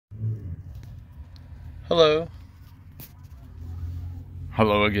Hello.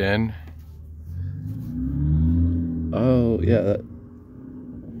 Hello again. Oh, yeah,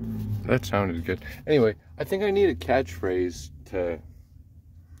 that sounded good. Anyway, I think I need a catchphrase to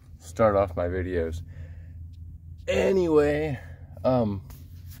start off my videos. Anyway,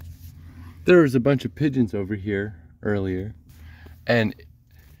 there was a bunch of pigeons over here earlier, and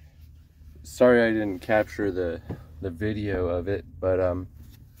sorry I didn't capture the video of it, but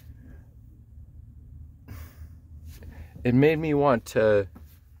it made me want to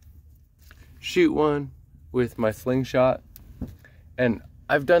shoot one with my slingshot, and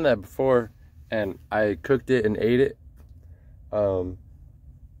I've done that before, and I cooked it and ate it, but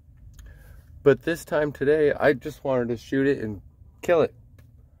this time today I just wanted to shoot it and kill it.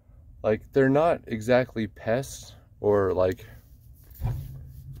 Like, they're not exactly pests, or like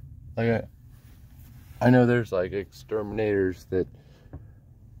I know there's like exterminators that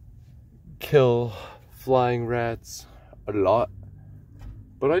kill flying rats a lot,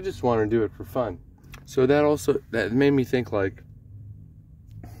 but I just want to do it for fun. So that made me think, like,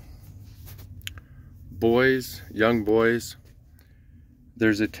 young boys,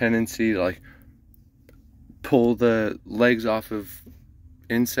 there's a tendency to like pull the legs off of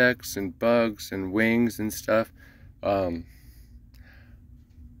insects and bugs and wings and stuff. I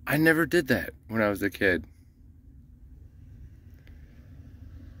never did that when I was a kid,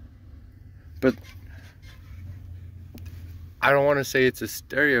 but I don't want to say it's a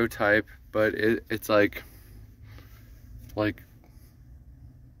stereotype, but it's like,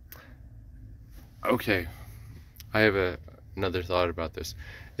 okay, I have another thought about this.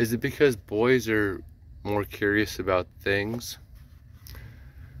 Is it because boys are more curious about things?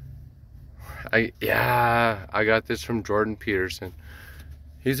 I got this from Jordan Peterson.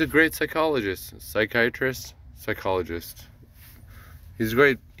 He's a great psychologist, psychiatrist. He's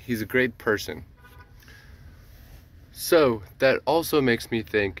a great person. So that also makes me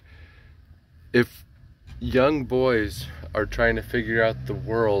think, if young boys are trying to figure out the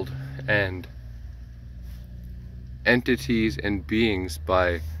world and entities and beings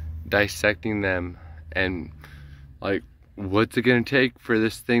by dissecting them, and like, what's it gonna take for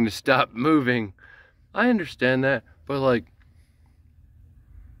this thing to stop moving? I understand that, but like,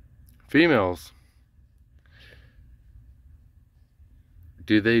 females,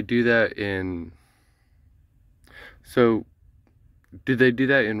 do they do that in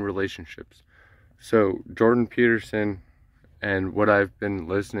relationships? So Jordan Peterson and what I've been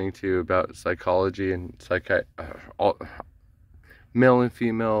listening to about psychology and male and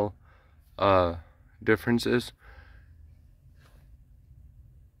female differences,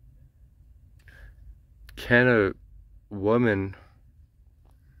 can a woman,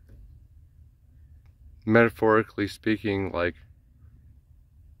 metaphorically speaking, like,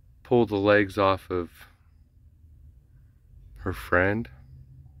 pull the legs off of her friend?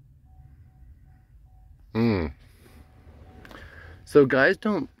 So guys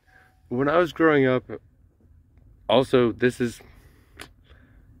don't, when I was growing up, also, this is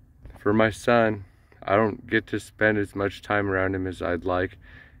for my son, I don't get to spend as much time around him as I'd like,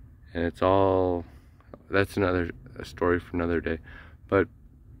 and that's a story for another day. But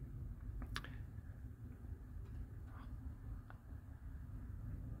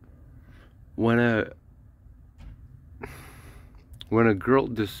when a girl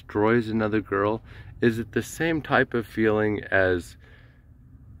destroys another girl, is it the same type of feeling as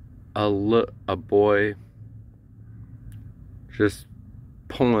a boy just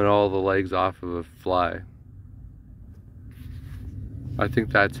pulling all the legs off of a fly? I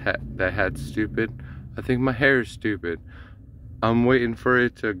think that hat's stupid. I think my hair is stupid. I'm waiting for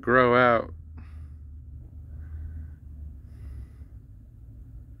it to grow out.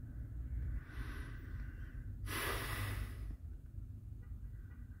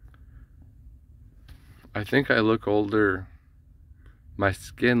 I think I look older. My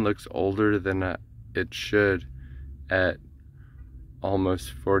skin looks older than it should at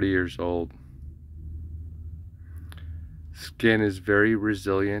almost 40 years old. Skin is very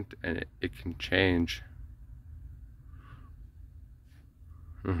resilient, and it can change.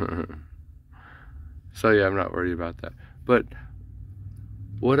 So yeah, I'm not worried about that. But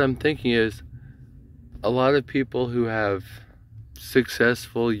what I'm thinking is, a lot of people who have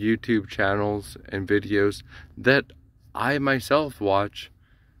successful YouTube channels and videos that I myself watch,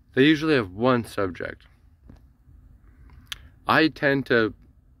 they usually have one subject. I tend to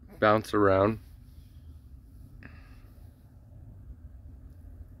bounce around.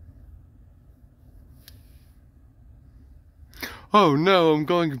 Oh no, I'm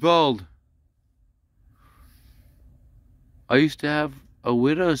going bald. I used to have a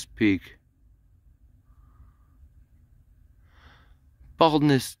widow's peak.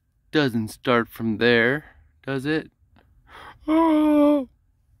 baldness doesn't start from there, does it? Oh.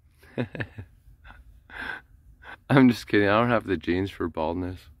 I'm just kidding. I don't have the genes for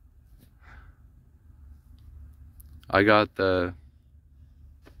baldness. I got the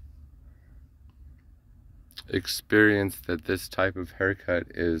experience that this type of haircut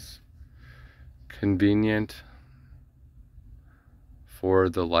is convenient for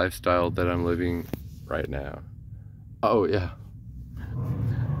the lifestyle that I'm living right now. Oh yeah.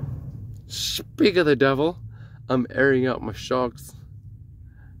 Speak of the devil, I'm airing out my shocks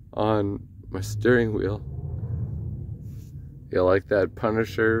on my steering wheel. You like that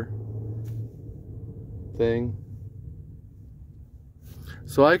Punisher thing?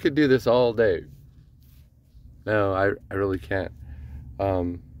 So I could do this all day. No, I really can't.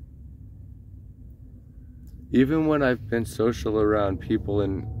 Even when I've been social around people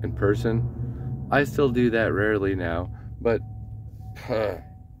in person, I still do that rarely now. But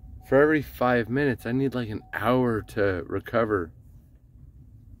for every 5 minutes, I need like an hour to recover.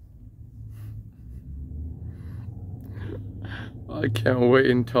 I can't wait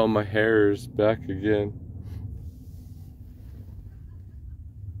until my hair is back again.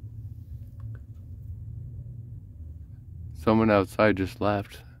 Someone outside just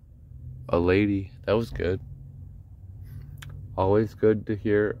left. A lady. That was good. Always good to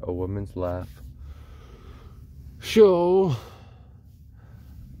hear a woman's laugh. So,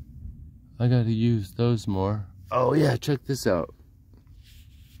 I gotta use those more. Oh yeah, check this out.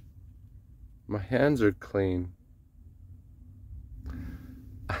 My hands are clean.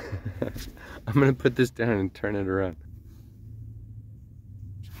 I'm gonna put this down and turn it around.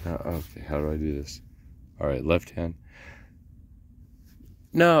 Okay, how do I do this? Alright, left hand.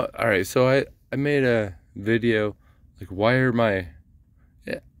 No, alright, so I made a video, like, why are my...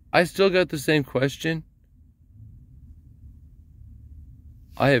 Yeah, I still got the same question.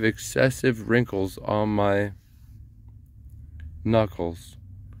 I have excessive wrinkles on my knuckles.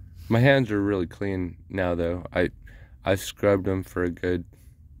 My hands are really clean now, though. I scrubbed them for a good...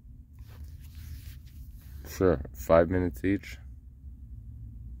 for 5 minutes each.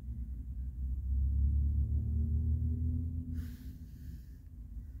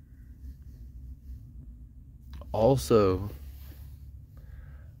 Also,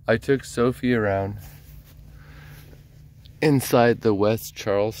 I took Sophie around inside the West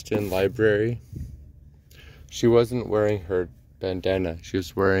Charleston Library. She wasn't wearing her bandana. She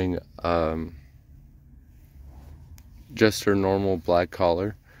was wearing just her normal black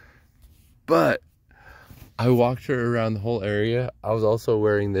collar. But I walked her around the whole area. I was also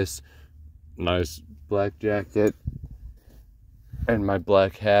wearing this nice black jacket and my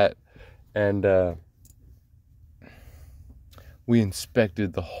black hat, and we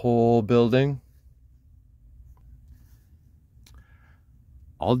inspected the whole building.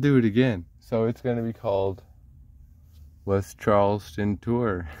 I'll do it again. So it's going to be called West Charleston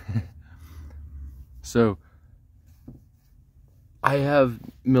Tour. So I have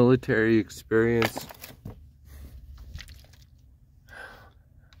military experience.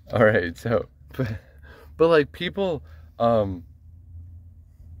 All right, so but like people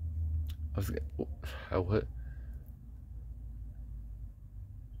what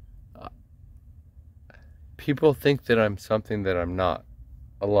people think that I'm something that I'm not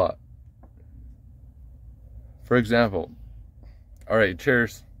a lot. For example, all right,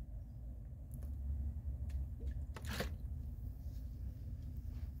 cheers.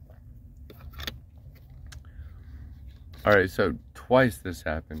 All right, so twice this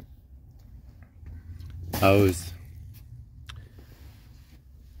happened. I was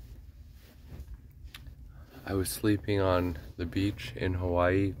sleeping on the beach in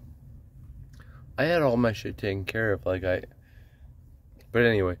Hawaii. I had all my shit taken care of, but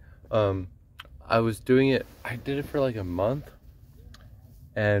anyway, I was doing it, I did it for like a month,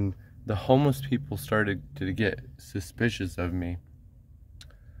 and the homeless people started to get suspicious of me.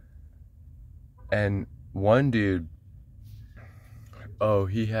 And one dude,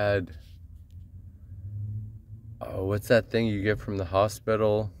 he had, what's that thing you get from the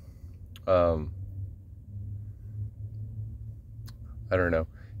hospital? I don't know.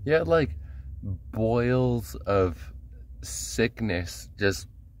 He had like boils of sickness just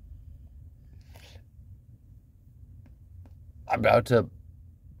about to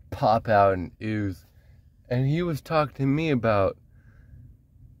pop out and ooze. And he was talking to me about,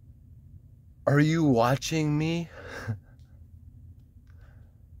 are you watching me?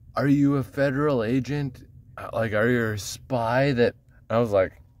 Are you a federal agent? Like, are you a spy that... I was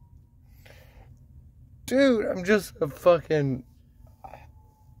like, dude, I'm just a fucking...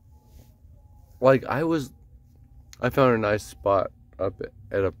 Like, I found a nice spot up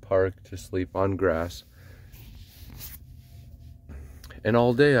at a park to sleep on grass. And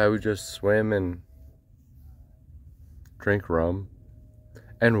all day I would just swim and drink rum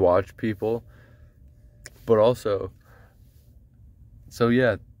and watch people. But also, so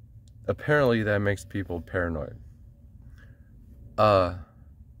yeah, apparently that makes people paranoid.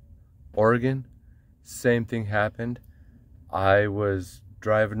 Oregon, same thing happened. I was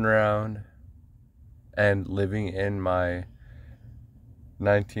driving around and living in my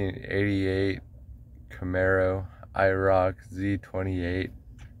 1988 Camaro IROC Z28.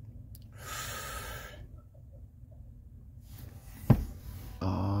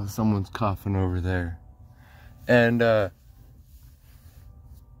 Oh, someone's coughing over there. And I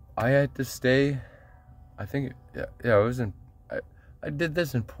had to stay, I think, yeah, I was in, I did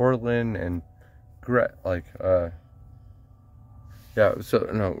this in Portland and yeah, so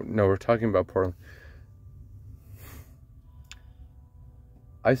no, we're talking about Portland.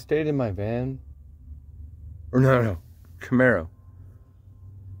 I stayed in my van, or no, Camaro.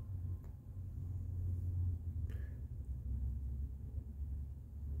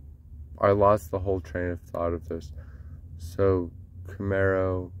 I lost the whole train of thought of this. So,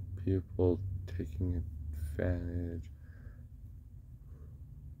 Camaro, people taking advantage.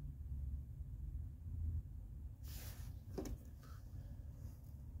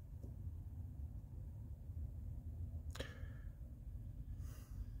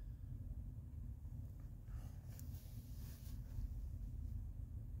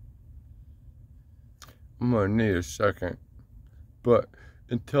 I'm gonna need a second. But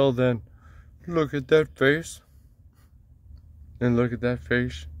until then, look at that face. And look at that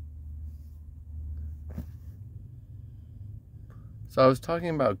face. So I was talking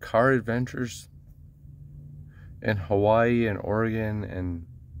about car adventures in Hawaii and Oregon and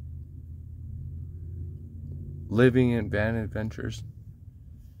living in van adventures.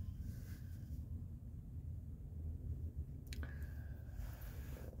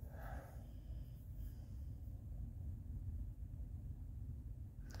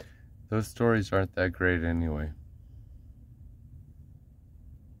 Those stories aren't that great anyway.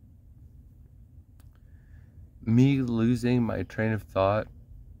 Me losing my train of thought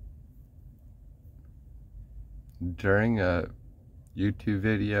during a YouTube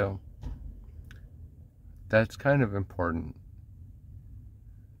video, that's kind of important.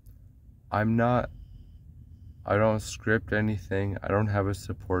 I don't script anything. I don't have a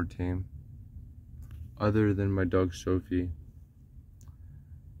support team other than my dog Sophie.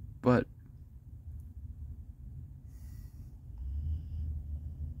 But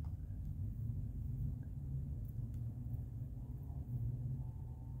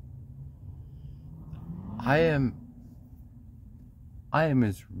I am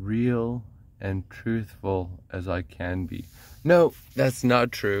as real and truthful as I can be. No, that's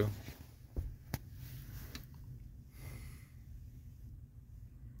not true.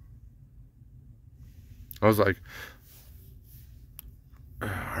 I was like,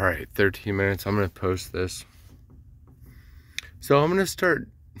 all right, 13 minutes, I'm going to post this. So I'm going to start,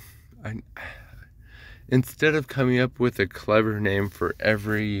 instead of coming up with a clever name for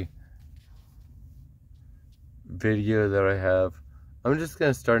every video that I have, I'm just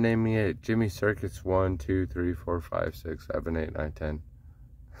going to start naming it Jimmy Circus 1, 2, 3, 4, 5, 6, 7, 8, 9, 10.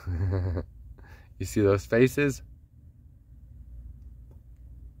 You see those faces?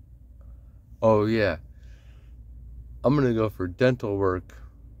 Oh yeah. I'm gonna go for dental work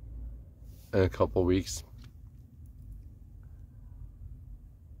in a couple weeks.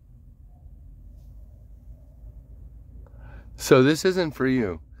 So this isn't for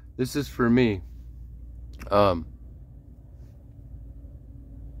you. This is for me. I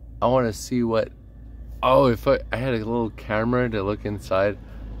want to see what... Oh, if I had a little camera to look inside.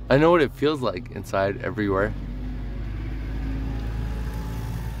 I know what it feels like inside everywhere.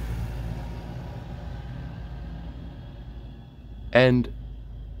 And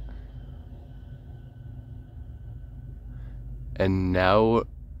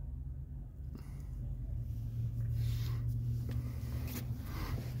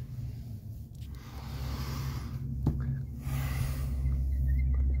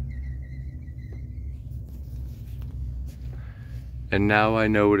now I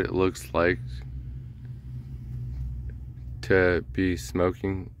know what it looks like to be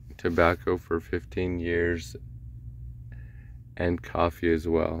smoking tobacco for 15 years and coffee as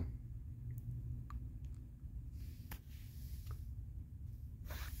well.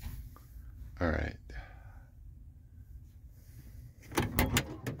 All right.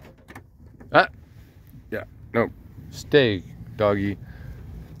 Yeah, no, stay, doggy.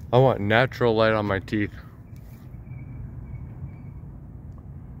 I want natural light on my teeth.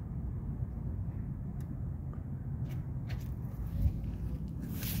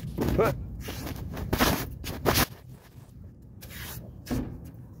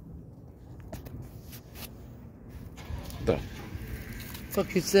 The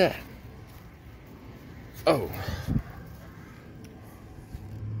fuck is that? Oh.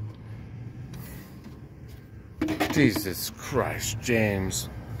 Jesus Christ, James.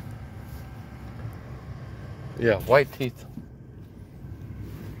 Yeah, white teeth.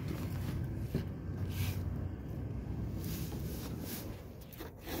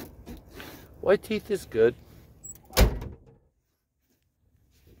 White teeth is good.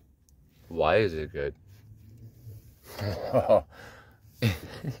 Why is it good?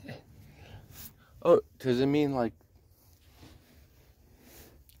 Oh, does it mean like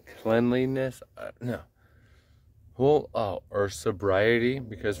cleanliness? No. Well, oh, or sobriety,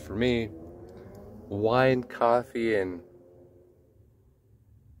 because for me, wine, coffee, and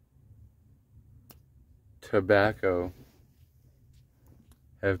tobacco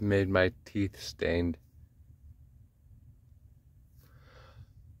have made my teeth stained.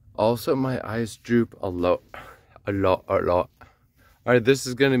 Also, my eyes droop a lot. Alright, this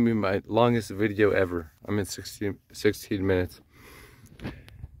is gonna be my longest video ever. I'm in 16 minutes.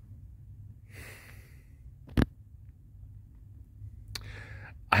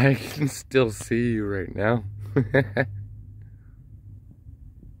 I can still see you right now.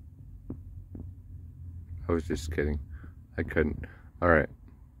 I was just kidding. I couldn't. Alright.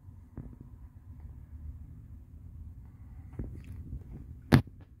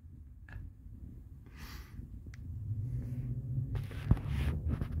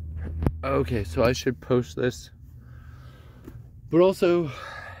 Okay, so I should post this. But also,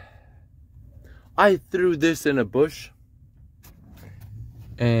 I threw this in a bush.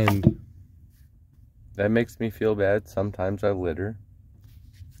 And that makes me feel bad. Sometimes I litter.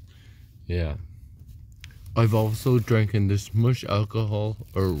 Yeah. I've also drinking this mush alcohol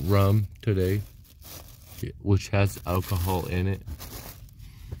or rum today, which has alcohol in it.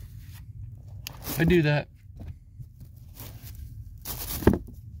 I do that.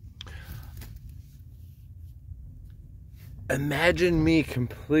 Imagine me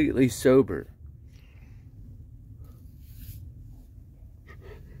completely sober.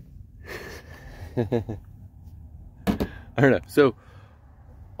 I don't know. So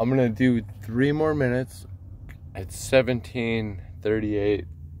I'm gonna do 3 more minutes. It's 17:38.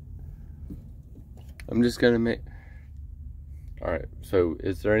 I'm just gonna make. All right. So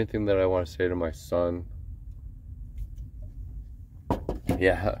is there anything that I want to say to my son?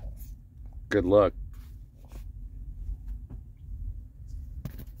 Yeah. Good luck.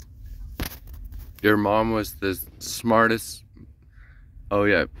 Your mom was the smartest. Oh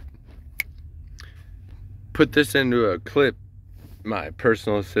yeah. Put this into a clip. My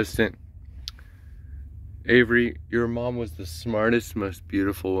personal assistant, Avery, your mom was the smartest, most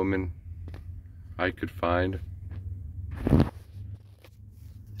beautiful woman I could find.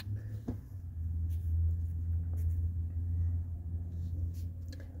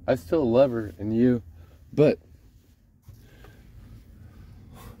 I still love her and you, but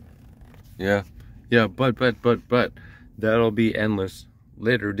yeah, but that'll be endless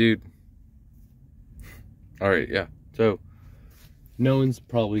later, dude. All right, yeah. So no one's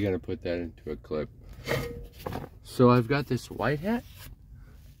probably gonna put that into a clip. So I've got this white hat.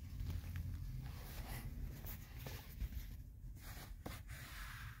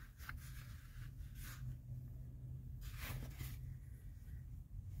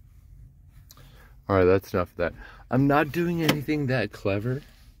 All right, that's enough of that. I'm not doing anything that clever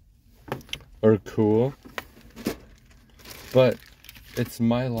or cool, but it's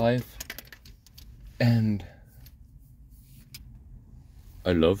my life and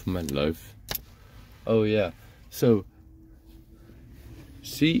I love my life. Oh yeah, so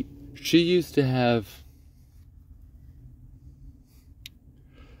she used to have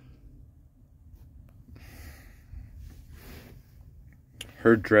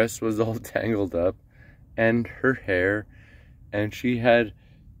her dress was all tangled up and her hair, and she had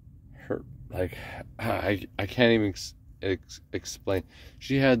her, like, I can't even explain.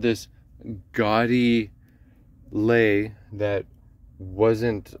 She had this gaudy lay that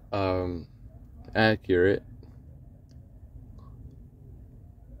wasn't accurate.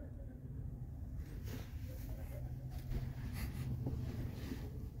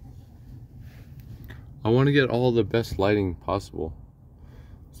 I want to get all the best lighting possible.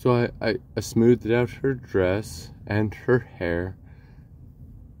 So I smoothed out her dress and her hair.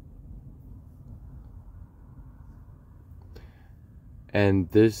 And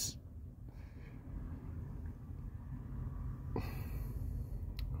this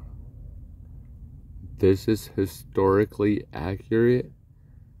is historically accurate.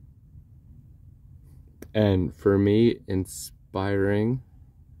 And for me, inspiring.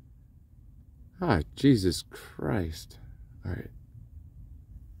 Ah, Jesus Christ. All right.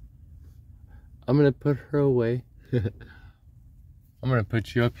 I'm going to put her away. I'm going to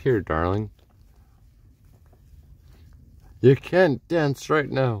put you up here, darling. You can't dance right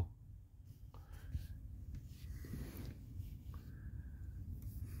now.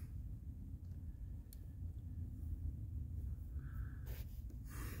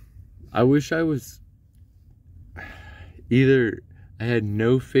 I wish I was either I had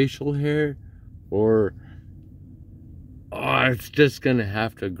no facial hair or it's just gonna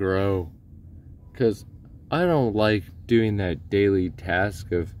have to grow, because I don't like doing that daily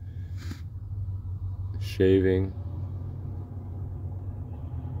task of shaving.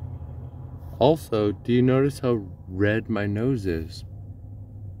 Also, do you notice how red my nose is?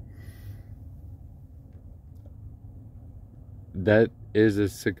 That is a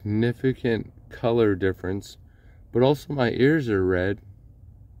significant color difference, but also my ears are red.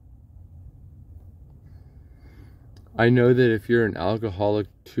 I know that if you're an alcoholic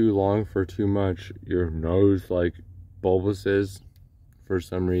too long for too much, your nose like bulbuses for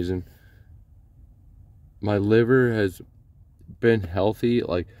some reason. My liver has been healthy.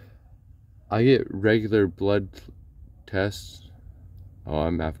 Like, I get regular blood tests. Oh,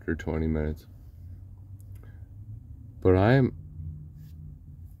 I'm after 20 minutes. But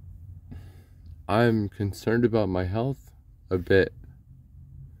I'm concerned about my health a bit.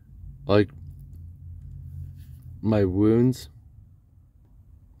 Like, my wounds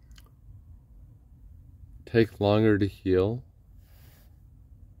take longer to heal.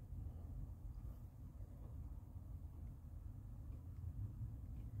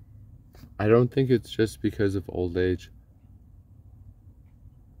 I don't think it's just because of old age.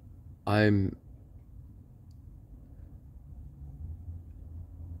 I'm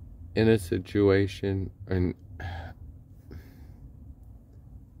in a situation, and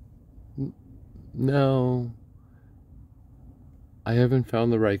no, I haven't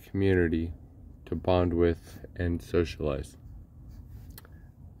found the right community to bond with and socialize.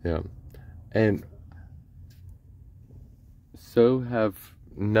 Yeah. And so have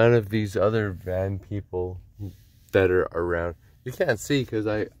none of these other van people that are around. You can't see because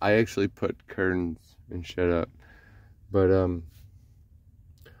I actually put curtains and shut up. But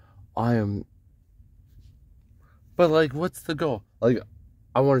but like, what's the goal? Like,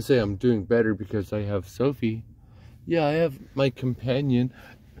 I want to say I'm doing better because I have Sophie. Yeah, I have my companion,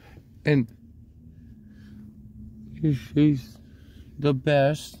 and she's the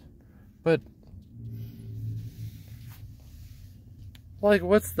best. But like,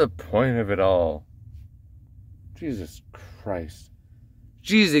 what's the point of it all? Jesus Christ.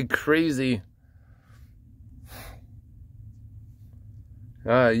 Jesus crazy.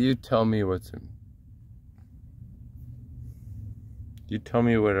 You tell me you tell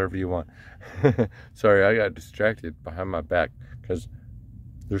me whatever you want. Sorry, I got distracted behind my back because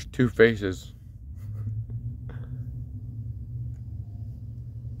there's two faces.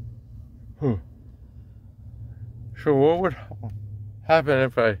 So what would happen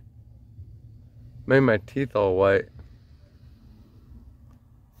if I made my teeth all white?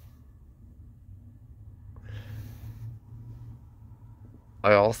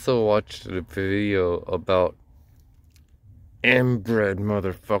 I also watched a video about inbred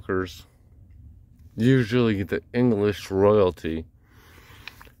motherfuckers, usually the English royalty,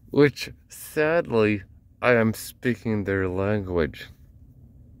 which sadly I am speaking their language.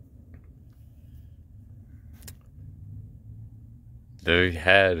 They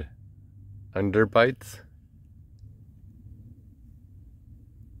had underbites.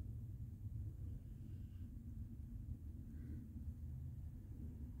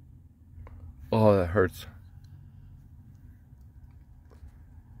 Oh, that hurts.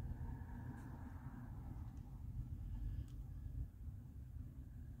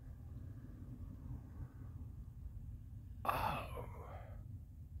 Oh.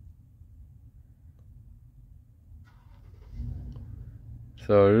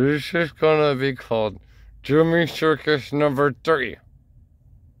 So this is gonna be called Jimmy Circus number 3.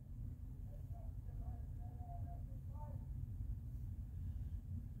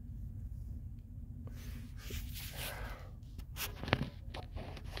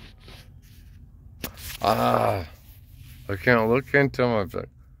 I can't look into my back.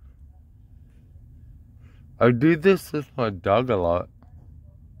 I do this with my dog a lot.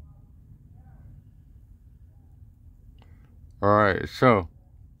 Alright, so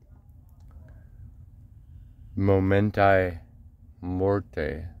Momenti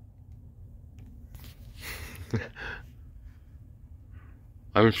Morte.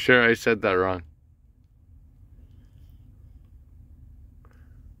 I'm sure I said that wrong.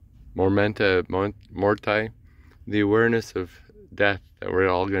 morti, the awareness of death, that we're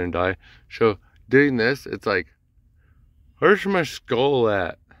all gonna die. So doing this, it's like, where's my skull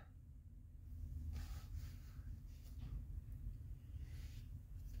at?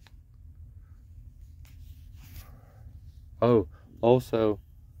 Oh, also,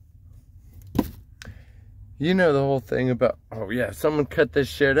 you know the whole thing about, oh yeah, someone cut this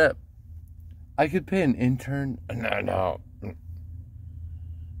shit up. I could pay an intern. No.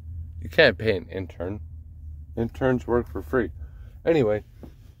 You can't pay an intern. Interns work for free. Anyway,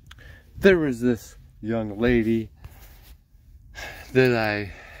 there was this young lady that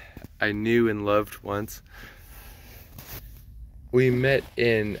I knew and loved once. We met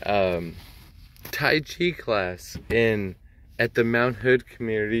in Tai Chi class at the Mount Hood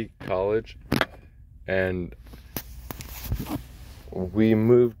Community College, and we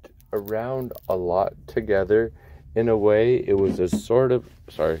moved around a lot together. In a way, it was a sort of,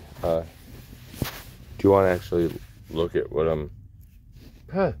 sorry, do you want to actually look at what I'm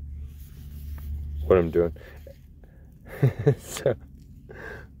doing?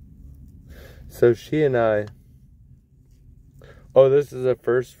 So she and I, oh, this is a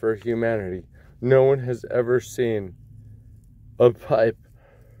first for humanity. No one has ever seen a pipe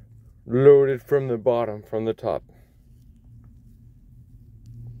loaded from the bottom, from the top.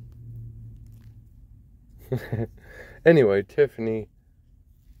 Anyway, Tiffany,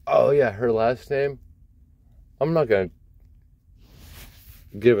 oh yeah, her last name, I'm not gonna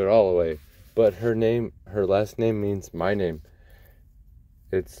give it all away, but her last name means my name.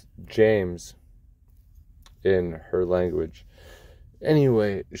 It's James in her language.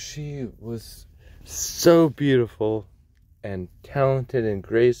 Anyway, she was so beautiful and talented and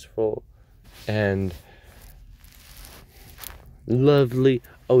graceful and lovely.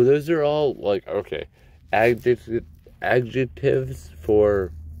 Oh, those are all, like, okay, adjectives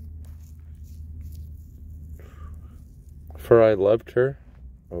for I loved her.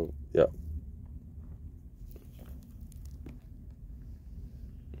 Oh, yeah.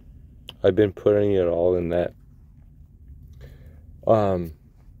 I've been putting it all in that.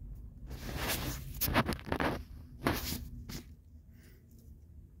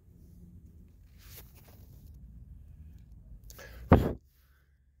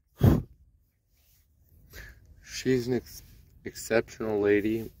 She's an exceptional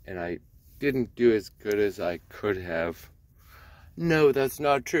lady, and I didn't do as good as I could have. No, that's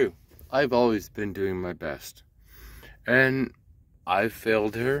not true. I've always been doing my best. And I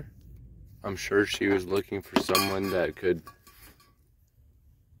failed her. I'm sure she was looking for someone that could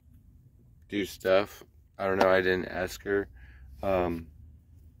do stuff. I don't know, I didn't ask her. But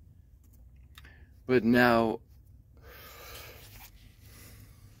now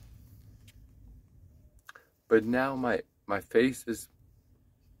my face is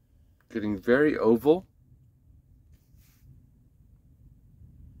getting very oval.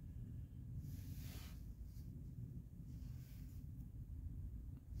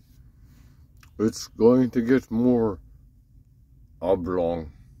 It's going to get more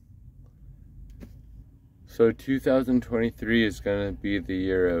oblong. So 2023 is going to be the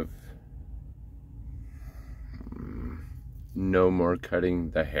year of no more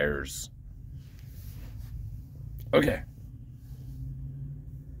cutting the hairs. Okay.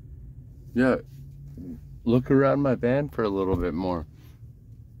 Yeah, look around my van for a little bit more.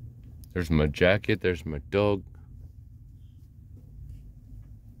 There's my jacket, there's my dog.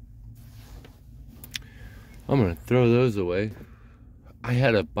 I'm gonna throw those away. I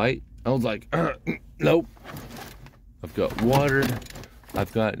had a bite. I was like, nope. I've got water.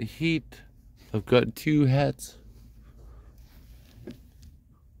 I've got heat. I've got 2 hats.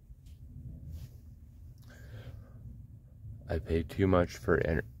 I pay too much for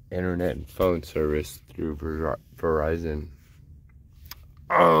internet and phone service through Verizon.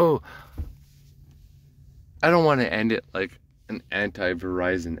 Oh! I don't want to end it like an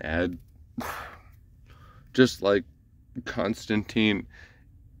anti-Verizon ad. Just like Constantine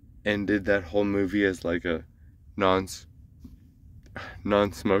ended that whole movie as like a non-smoking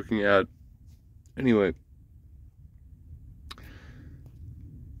ad. Anyway.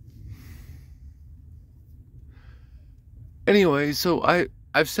 So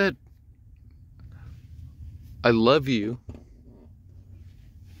I've said I love you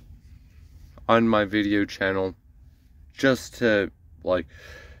on my video channel just to, like,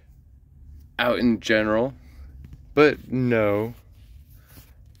 out in general. But no,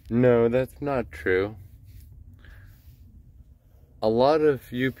 that's not true. A lot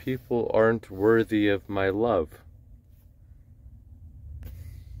of you people aren't worthy of my love.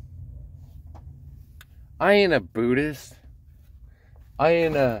 I ain't a Buddhist. I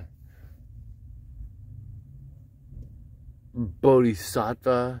ain't a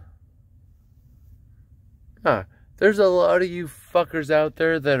bodhisattva. Huh. There's a lot of you fuckers out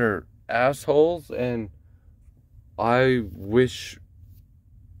there that are assholes, and I wish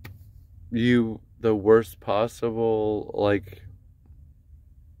you the worst possible, like,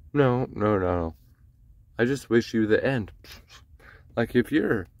 no. I just wish you the end. Like, if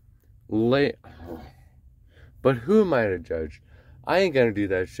you're late, but who am I to judge? I ain't gonna do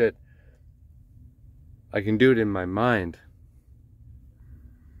that shit. I can do it in my mind.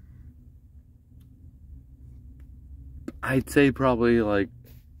 I'd say probably, like,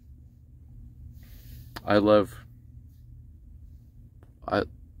 I love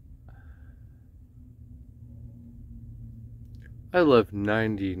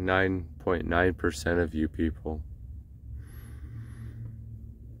 99.9% of you people.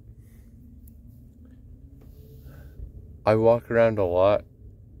 I walk around a lot.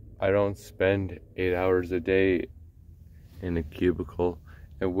 I don't spend 8 hours a day in a cubicle.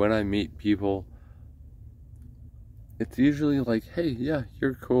 And when I meet people, it's usually like, hey, yeah,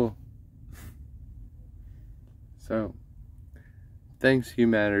 you're cool. So, thanks,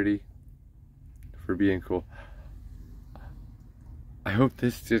 humanity, for being cool. I hope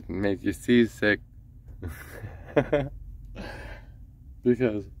this didn't make you seasick.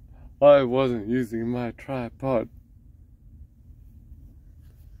 Because I wasn't using my tripod.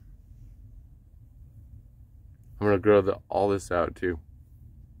 I'm gonna grow all this out too.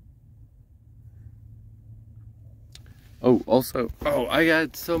 Oh, also, I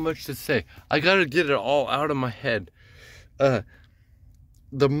got so much to say. I gotta get it all out of my head. The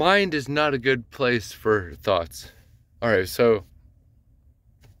mind is not a good place for thoughts. Alright, so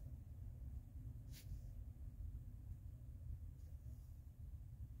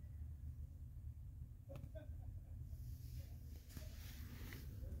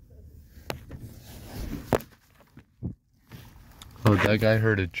that guy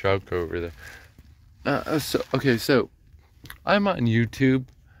heard a truck over there. So I'm on YouTube.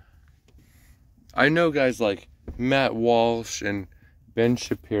 I know guys like Matt Walsh and Ben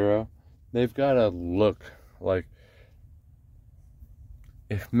Shapiro. They've got a look like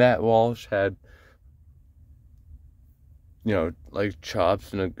if Matt Walsh had, you know, like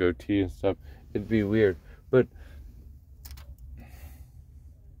chops and a goatee and stuff, it'd be weird. But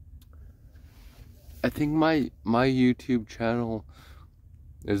I think my YouTube channel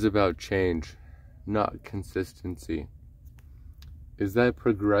is about change, not consistency. Is that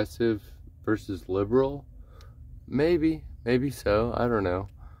progressive versus liberal? Maybe so. I don't know.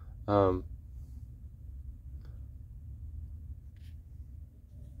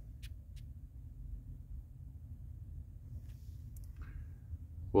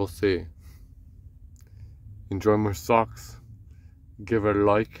 We'll see. Enjoy my socks. Give it a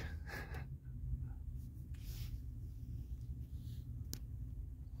like.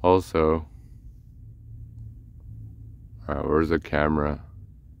 Also, where's the camera?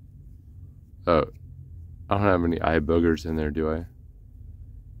 Oh, I don't have any eye boogers in there, do I?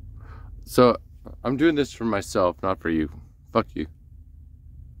 So, I'm doing this for myself, not for you. Fuck you.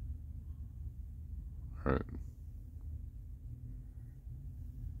 Alright.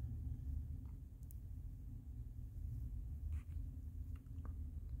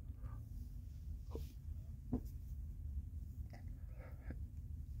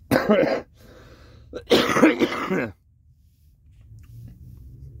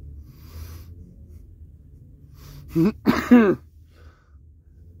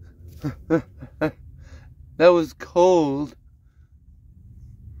 That was cold.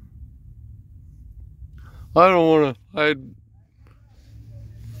 I don't want to.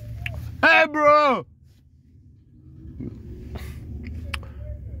 Hey, bro!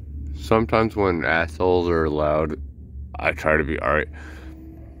 Sometimes when assholes are loud, I try to be alright.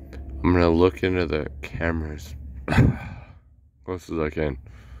 I'm gonna look into the cameras close as I can.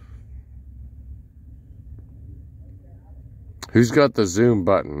 Who's got the zoom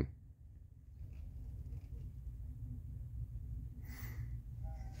button?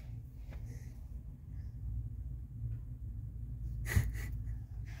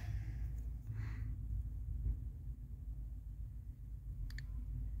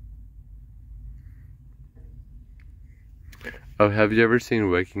 Oh, have you ever seen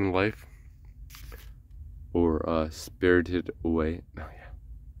Waking Life? Or Spirited Away? Oh, yeah.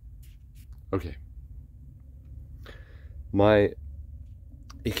 Okay.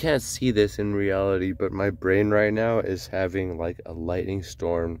 You can't see this in reality, but my brain right now is having like a lightning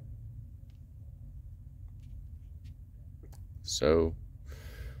storm. So,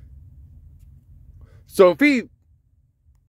 Sophie!